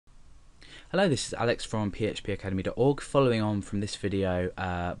Hello, this is Alex from phpacademy.org, following on from this video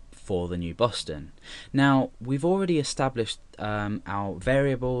for the new Boston. Now, we've already established our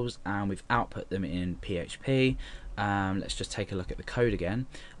variables and we've output them in PHP. Let's just take a look at the code again.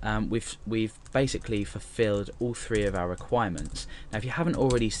 We've basically fulfilled all three of our requirements. Now, if you haven't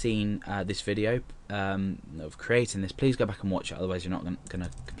already seen this video of creating this, please go back and watch it, otherwise you're not going to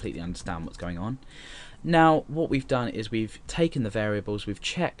completely understand what's going on. Now, what we've done is we've taken the variables, we've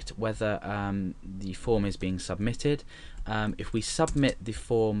checked whether the form is being submitted. If we submit the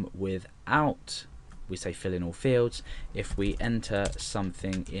form without, we say fill in all fields. If we enter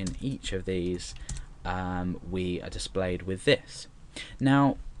something in each of these, we are displayed with this.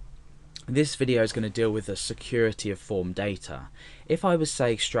 Now, this video is going to deal with the security of form data. If I was,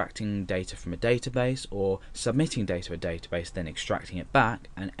 say, extracting data from a database or submitting data to a database, then extracting it back,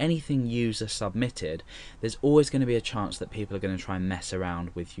 and anything user submitted, there's always going to be a chance that people are going to try and mess around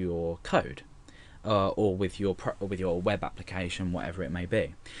with your code or with your web application, whatever it may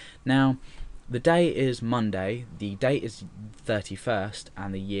be. Now, the day is Monday, the date is 31st,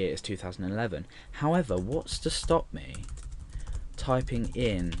 and the year is 2011. However, what's to stop me typing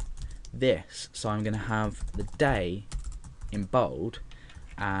in this? So I'm going to have the day in bold,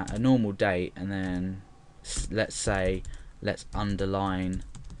 a normal date, and then let's underline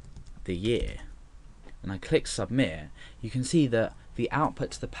the year, and I click submit. You can see that the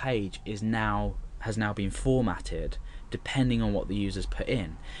output to the page has now been formatted depending on what the users put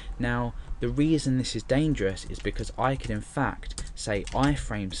in. Now, the reason this is dangerous is because I could in fact say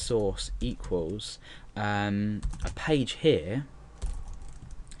iframe source equals a page here.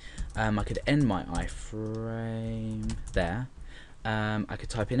 I could end my iframe there. I could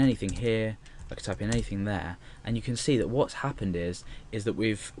type in anything here. I could type in anything there, and you can see that what's happened is that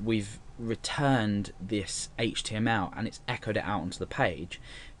we've returned this HTML and it's echoed it out onto the page.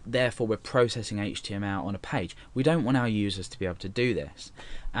 Therefore, we're processing HTML on a page. We don't want our users to be able to do this,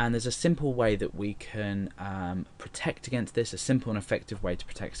 and there's a simple way that we can protect against this. A simple and effective way to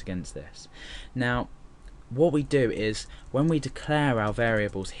protect against this. Now, what we do is when we declare our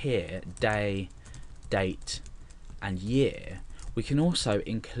variables here, day, date, and year, we can also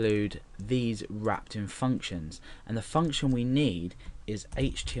include these wrapped in functions, and the function we need is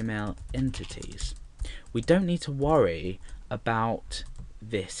htmlentities. We don't need to worry about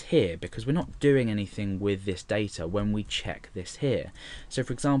this here because we're not doing anything with this data when we check this here. So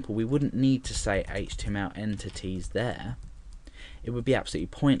for example, we wouldn't need to say htmlentities there. It would be absolutely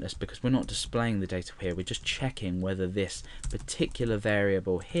pointless because we're not displaying the data here, we're just checking whether this particular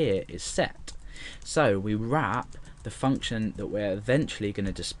variable here is set. So we wrap the function that we're eventually going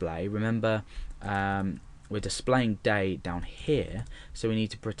to display. Remember, we're displaying day down here, so we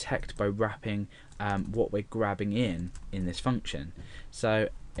need to protect by wrapping what we're grabbing in this function. So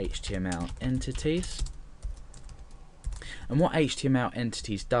HTML entities. And what HTML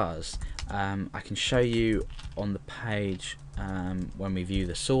entities does, I can show you on the page when we view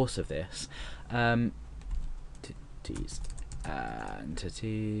the source of this. Entities.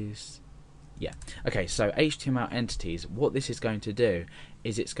 Yeah. Okay. So HTML entities. What this is going to do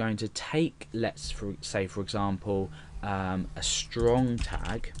is it's going to take, let's say for example, a strong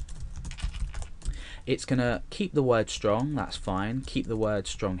tag. It's going to keep the word strong, that's fine. Keep the word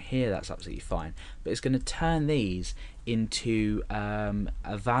strong here, that's absolutely fine. But it's going to turn these into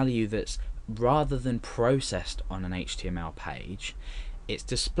a value that's, rather than processed on an HTML page, it's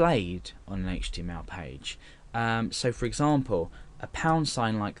displayed on an HTML page. So for example, a pound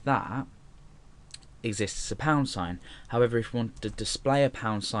sign like that exists as a pound sign. However, if we want to display a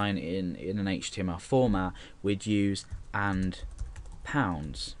pound sign in an HTML format, we'd use and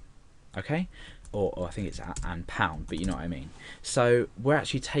pounds. Okay? Or I think it's and pound, but you know what I mean. So we're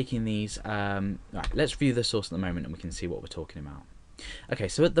actually taking these. Right, let's view the source at the moment and we can see what we're talking about. Okay,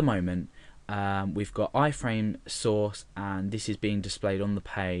 so at the moment we've got iframe source and this is being displayed on the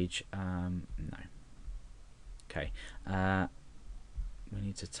page. No. Okay, we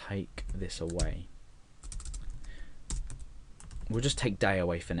need to take this away. We'll just take day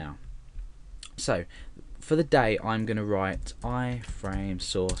away for now. So for the day, I'm going to write iframe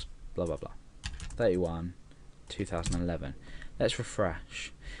source blah blah blah 31 2011. Let's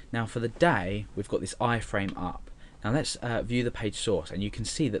refresh. Now for the day, we've got this iframe up. Now let's view the page source, and you can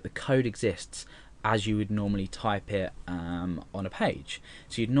see that the code exists as you would normally type it on a page.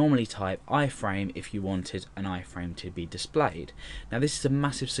 So you'd normally type iframe if you wanted an iframe to be displayed. Now this is a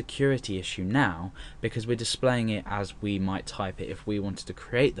massive security issue now because we're displaying it as we might type it if we wanted to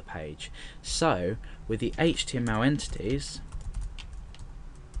create the page. So with the HTML entities,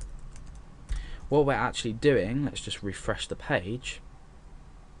 what we're actually doing, let's just refresh the page.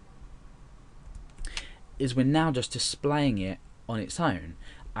 is we're now just displaying it on its own,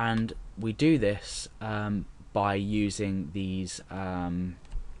 and we do this by using these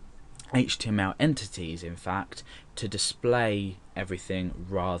HTML entities, in fact, to display everything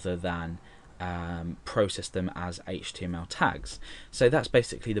rather than process them as HTML tags. So that's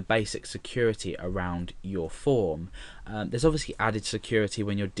basically the basic security around your form. There's obviously added security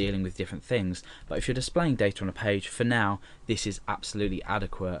when you're dealing with different things, but if you're displaying data on a page, for now this is absolutely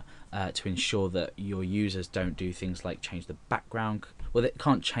adequate to ensure that your users don't do things like change the background. Well, they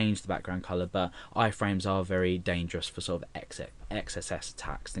can't change the background color, but iframes are very dangerous for sort of XSS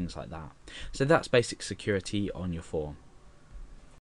attacks, things like that. So that's basic security on your form.